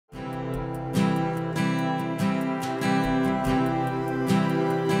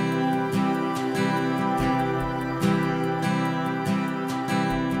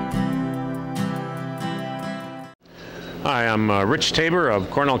Hi, I'm Rich Tabor of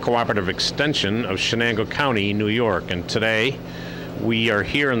Cornell Cooperative Extension of Chenango County, New York, and today we are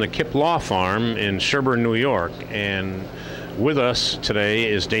here in the Kipp Law Farm in Sherburne, New York, and with us today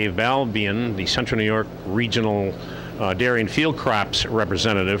is Dave Balbian, the Central New York Regional Dairy and Field Crops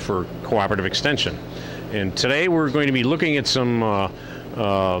Representative for Cooperative Extension. And today we're going to be looking at some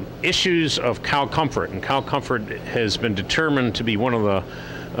issues of cow comfort, and cow comfort has been determined to be one of the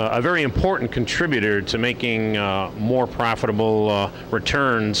a very important contributor to making more profitable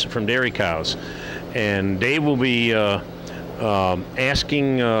returns from dairy cows. And Dave will be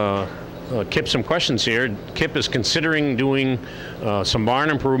asking Kipp some questions here. Kipp is considering doing some barn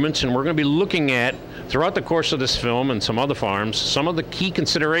improvements, and we're going to be looking at, throughout the course of this film and some other farms, some of the key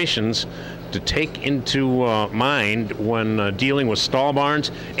considerations to take into mind when dealing with stall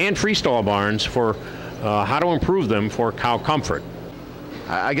barns and freestall barns for how to improve them for cow comfort.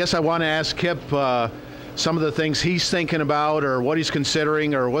 I guess I want to ask Kipp some of the things he's thinking about, or what he's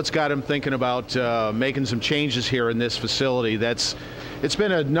considering, or what's got him thinking about making some changes here in this facility. It's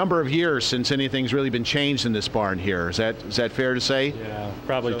been a number of years since anything's really been changed in this barn here. Is that fair to say? Yeah,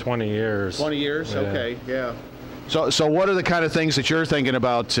 probably 20 years. 20 years? Yeah. Okay, yeah. So what are the kind of things that you're thinking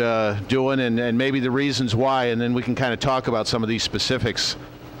about doing, and maybe the reasons why, and then we can kind of talk about some of these specifics.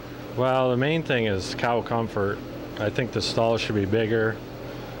 Well, the main thing is cow comfort. I think the stalls should be bigger.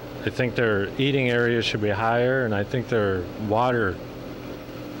 I think their eating areas should be higher, and I think their water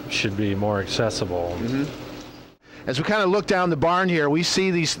should be more accessible. Mm-hmm. As we kind of look down the barn here, we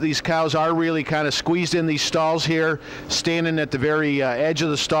see these cows are really kind of squeezed in these stalls here, standing at the very edge of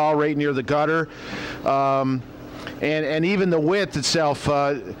the stall right near the gutter. And even the width itself,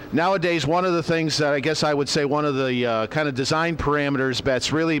 nowadays one of the things that I guess I would say one of the kind of design parameters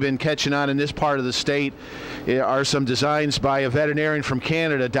that's really been catching on in this part of the state are some designs by a veterinarian from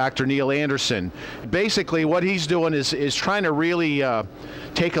Canada, Dr. Neil Anderson. Basically what he's doing is trying to really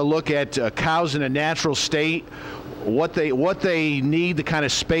take a look at cows in a natural state, what they need, the kind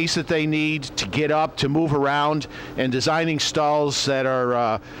of space that they need to get up, to move around, and designing stalls that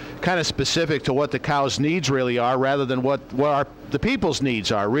are kind of specific to what the cow's needs really are, rather than what the people's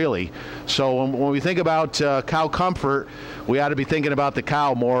needs are really. So when we think about cow comfort, we ought to be thinking about the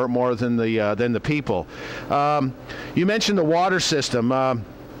cow more than the people. You mentioned the water system.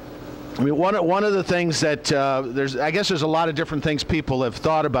 I mean, one of the things that I guess there's a lot of different things people have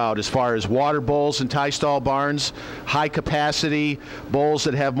thought about as far as water bowls and tie stall barns, high capacity bowls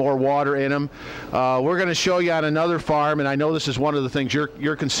that have more water in them. We're going to show you on another farm, and I know this is one of the things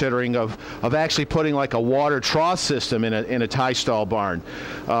you're considering of actually putting like a water trough system in a tie stall barn.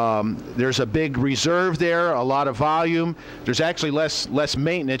 There's a big reserve there, a lot of volume. There's actually less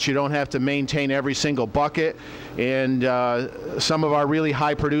maintenance. You don't have to maintain every single bucket, and some of our really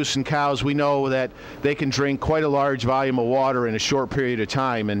high producing cows, we know that they can drink quite a large volume of water in a short period of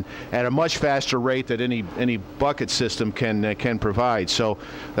time, and at a much faster rate that any bucket system can provide. So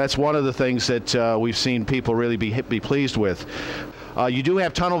that's one of the things that we've seen people really be pleased with. You do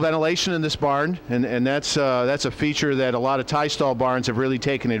have tunnel ventilation in this barn, and that's a feature that a lot of tie stall barns have really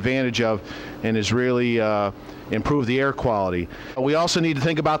taken advantage of, and has really improved the air quality. We also need to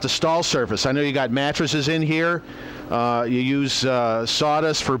think about the stall surface. I know you got mattresses in here. You use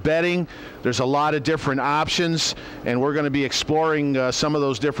sawdust for bedding. There's a lot of different options, and we're going to be exploring some of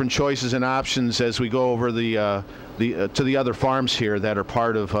those different choices and options as we go over to the other farms here that are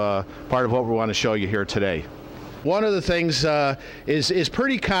part of what we want to show you here today. One of the things is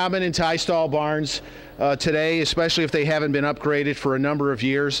pretty common in tie stall barns today, especially if they haven't been upgraded for a number of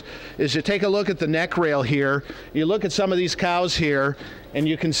years, is you take a look at the neck rail here. You look at some of these cows here, and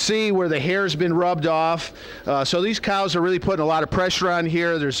you can see where the hair's been rubbed off. So these cows are really putting a lot of pressure on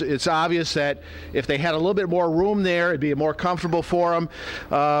here. It's obvious that if they had a little bit more room there, it'd be more comfortable for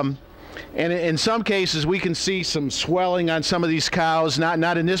them. And in some cases, we can see some swelling on some of these cows,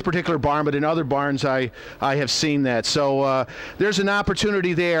 not in this particular barn, but in other barns I have seen that. So there's an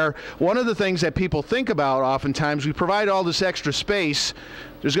opportunity there. One of the things that people think about oftentimes, we provide all this extra space,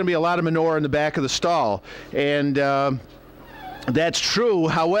 there's going to be a lot of manure in the back of the stall. And that's true.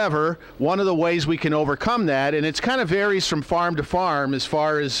 However, one of the ways we can overcome that, and it kind of varies from farm to farm as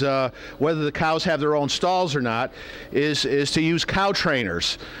far as whether the cows have their own stalls or not, is to use cow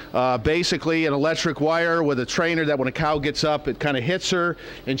trainers. Basically an electric wire with a trainer that when a cow gets up, it kind of hits her,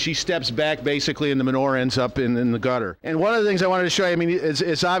 and she steps back basically, and the manure ends up in the gutter. And one of the things I wanted to show you, I mean,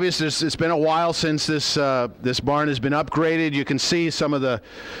 it's obvious it's been a while since this barn has been upgraded. You can see some of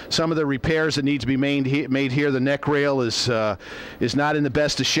the repairs that need to be made here. The neck rail is is not in the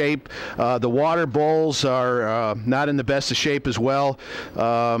best of shape. The water bowls are not in the best of shape as well.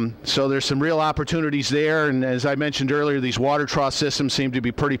 So there's some real opportunities there, and as I mentioned earlier, these water trough systems seem to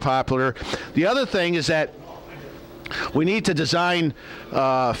be pretty popular. The other thing is that we need to design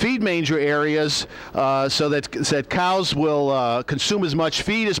feed manger areas so that cows will consume as much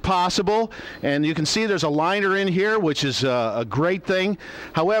feed as possible. And you can see there's a liner in here, which is a great thing.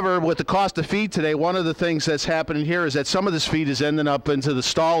 However, with the cost of feed today, one of the things that's happening here is that some of this feed is ending up into the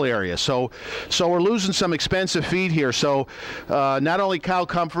stall area. So we're losing some expensive feed here. So not only cow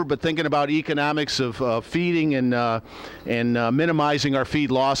comfort, but thinking about economics of feeding and minimizing our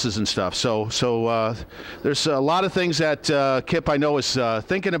feed losses and stuff. So there's a lot of things that Kip, I know, is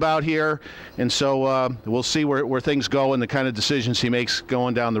thinking about here, and so we'll see where things go and the kind of decisions he makes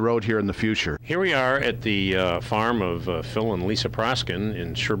going down the road here in the future. Here we are at the farm of Phil and Lisa Proskin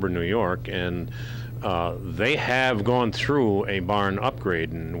in Sherburne, New York, and they have gone through a barn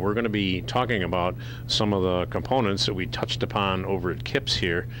upgrade, and we're going to be talking about some of the components that we touched upon over at Kip's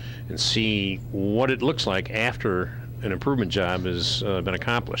here and see what it looks like after an improvement job has been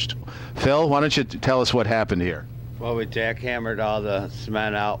accomplished. Phil, why don't you tell us what happened here? Well, we jackhammered all the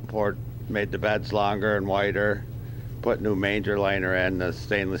cement out, made the beds longer and wider, put new manger liner in, the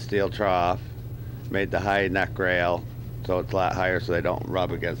stainless steel trough, made the high neck rail so it's a lot higher so they don't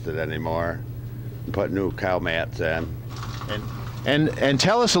rub against it anymore, and put new cow mats in. And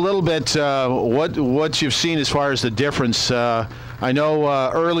tell us a little bit what you've seen as far as the difference. I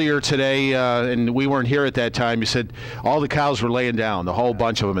know earlier today, and we weren't here at that time, you said all the cows were laying down, the whole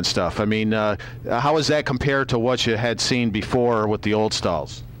bunch of them and stuff. I mean, how does that compare to what you had seen before with the old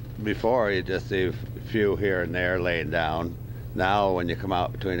stalls? Before, you just see a few here and there laying down. Now, when you come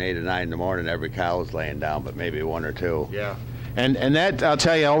out between 8 and 9 in the morning, every cow is laying down, but maybe one or two. Yeah. And that, I'll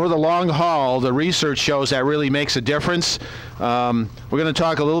tell you, over the long haul, the research shows that really makes a difference. We're going to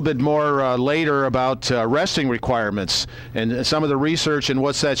talk a little bit more later about resting requirements and some of the research and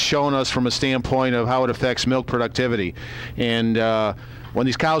what's that's shown us from a standpoint of how it affects milk productivity. And when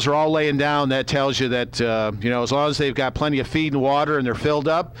these cows are all laying down, that tells you that, as long as they've got plenty of feed and water and they're filled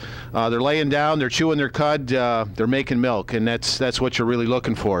up, they're laying down, they're chewing their cud, they're making milk, and that's what you're really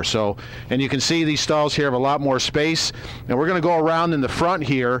looking for. So, and you can see these stalls here have a lot more space. And we're going to go around in the front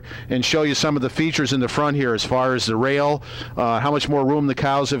here and show you some of the features in the front here as far as the rail, how much more room the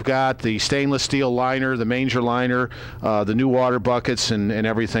cows have got, the stainless steel liner, the manger liner, the new water buckets, and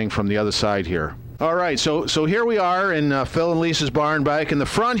everything from the other side here. All right, so here we are in Phil and Lisa's barn back in the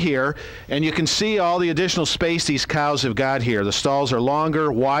front here, and you can see all the additional space these cows have got here. The stalls are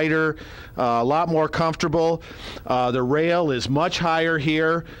longer, wider, a lot more comfortable. The rail is much higher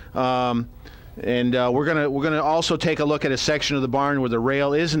here. And we're gonna also take a look at a section of the barn where the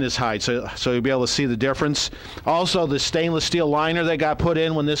rail isn't as high, so you'll be able to see the difference. Also, the stainless steel liner that got put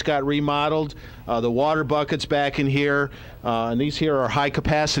in when this got remodeled, the water buckets back in here, and these here are high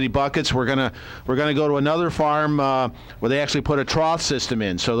capacity buckets. We're gonna go to another farm where they actually put a trough system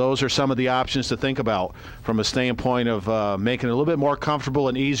in. So those are some of the options to think about from a standpoint of making it a little bit more comfortable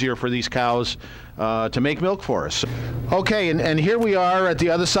and easier for these cows to make milk for us. Okay, and here we are at the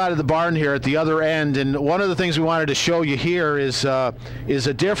other side of the barn here at the other end, and one of the things we wanted to show you here is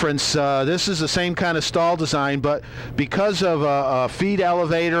a difference. This is the same kind of stall design, but because of a feed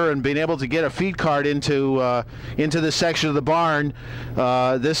elevator and being able to get a feed cart into this section of the barn,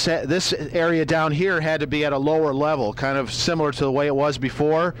 this area down here had to be at a lower level, kind of similar to the way it was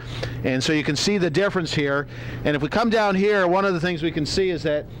before. And so you can see the difference here. And if we come down here, one of the things we can see is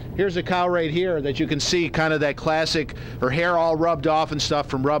that here's a cow right here that you can see kind of that classic, her hair all rubbed off and stuff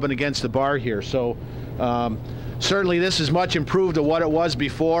from rubbing against the bar here. So certainly this is much improved to what it was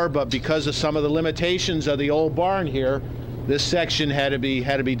before, but because of some of the limitations of the old barn here, this section had to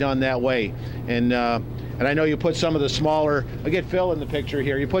be done that way. And I know you put some of the smaller, I get Phil in the picture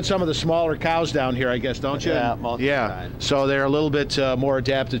here, you put some of the smaller cows down here, I guess, don't you? Yeah, most of the time. So they're a little bit more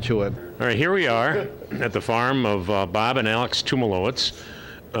adapted to it. All right, here we are at the farm of Bob and Alex Tumalowitz,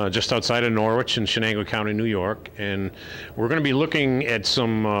 just outside of Norwich in Chenango County, New York, and we're going to be looking at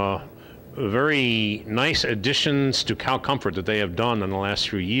some very nice additions to cow comfort that they have done in the last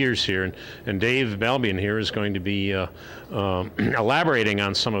few years here, and Dave Balbian here is going to be elaborating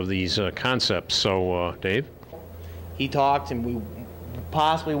on some of these concepts. So, Dave? He talked, and we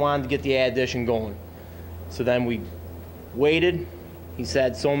possibly wanted to get the addition going. So then we waited. He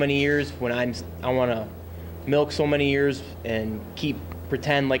said so many years when I want to milk so many years and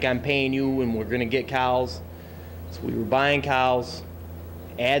pretend like I'm paying you and we're going to get cows. So we were buying cows,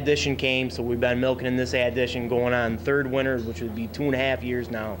 Addition came, so we've been milking in this addition going on third winter, which would be 2.5 years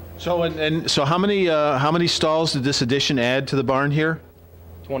now. So so how many stalls did this addition add to the barn here?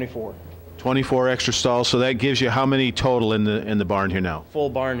 24. 24 extra stalls. So that gives you how many total in the barn here now? Full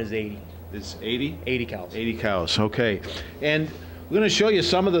barn is 80. It's 80? 80 cows. 80 cows. Okay. And we're going to show you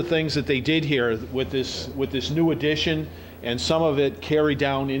some of the things that they did here with this new addition, and some of it carried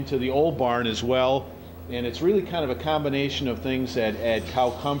down into the old barn as well. And it's really kind of a combination of things that add cow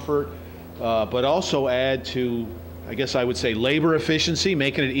comfort, but also add to, I guess I would say, labor efficiency,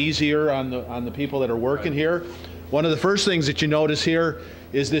 making it easier on the people that are working here. One of the first things that you notice here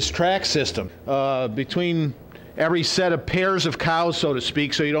is this track system between every set of pairs of cows, so to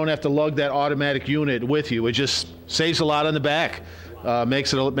speak, so you don't have to lug that automatic unit with you. It just saves a lot on the back,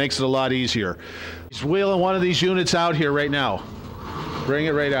 makes it a lot easier. He's wheeling one of these units out here right now. Bring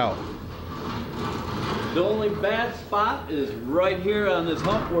it right out. The only bad spot is right here on this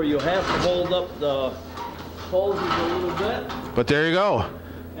hump where you have to hold up the hoses a little bit. But there you go.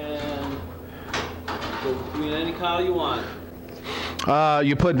 And go between any cow you want.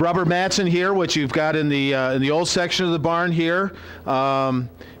 You put rubber mats in here, which you've got in the old section of the barn here. And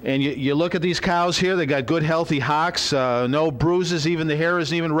you look at these cows here, they got good healthy hocks, no bruises, even the hair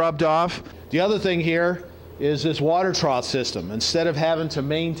isn't even rubbed off. The other thing here is this water trough system. Instead of having to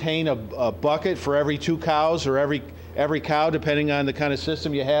maintain a bucket for every 2 cows or every cow, depending on the kind of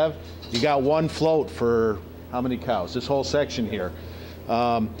system you have, you got one float for how many cows? This whole section here.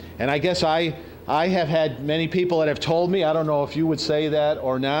 And I guess I have had many people that have told me, I don't know if you would say that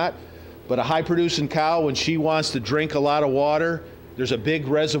or not, but a high producing cow, when she wants to drink a lot of water, there's a big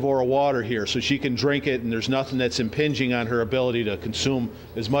reservoir of water here, so she can drink it, and there's nothing that's impinging on her ability to consume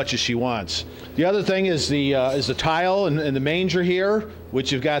as much as she wants. The other thing is the tile and the manger here,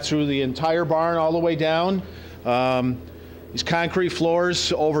 which you've got through the entire barn all the way down. These concrete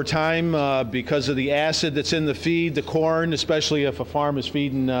floors over time, because of the acid that's in the feed, the corn, especially if a farm is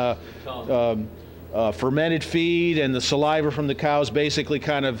feeding fermented feed, and the saliva from the cows basically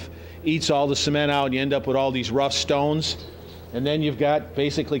kind of eats all the cement out, and you end up with all these rough stones. And then you've got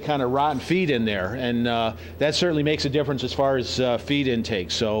basically kind of rotten feed in there, and that certainly makes a difference as far as feed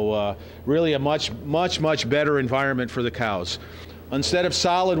intake. So really a much better environment for the cows. Instead of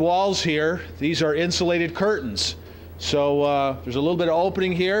solid walls here, these are insulated curtains. So there's a little bit of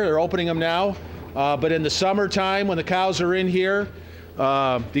opening here. They're opening them now. But in the summertime, when the cows are in here,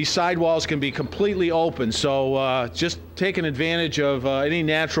 these sidewalls can be completely open. So just taking advantage of any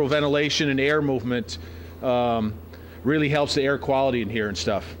natural ventilation and air movement really helps the air quality in here and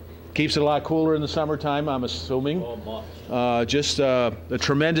stuff. Keeps it a lot cooler in the summertime, I'm assuming. Oh, much. Just a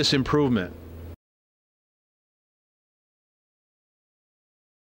tremendous improvement.